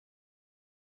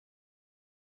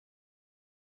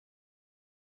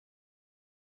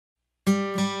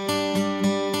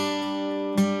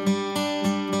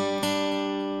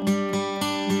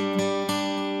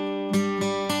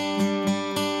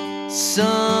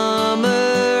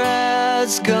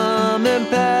has come and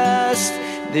passed.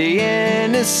 The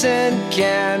innocent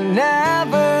can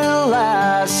never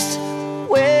last.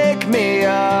 Wake me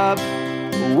up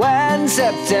when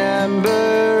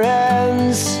September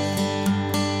ends.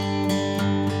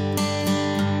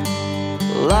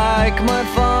 Like my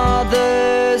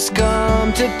father's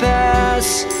come to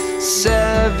pass,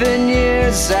 7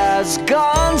 years has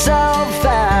gone so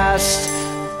fast.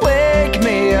 Wake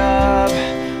me up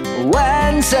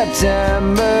when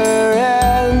September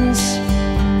ends.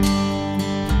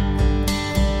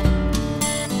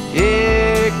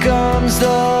 Here comes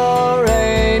the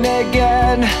rain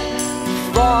again,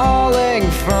 falling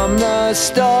from the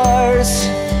stars,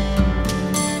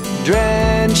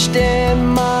 drenched in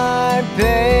my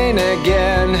pain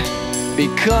again,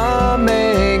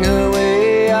 becoming who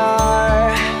we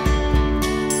are.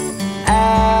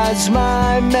 As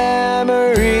my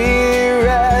memory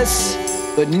rests,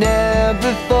 but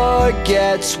never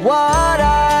forgets what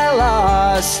I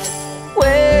lost.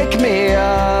 Wake me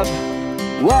up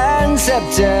when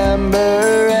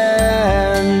September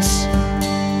ends.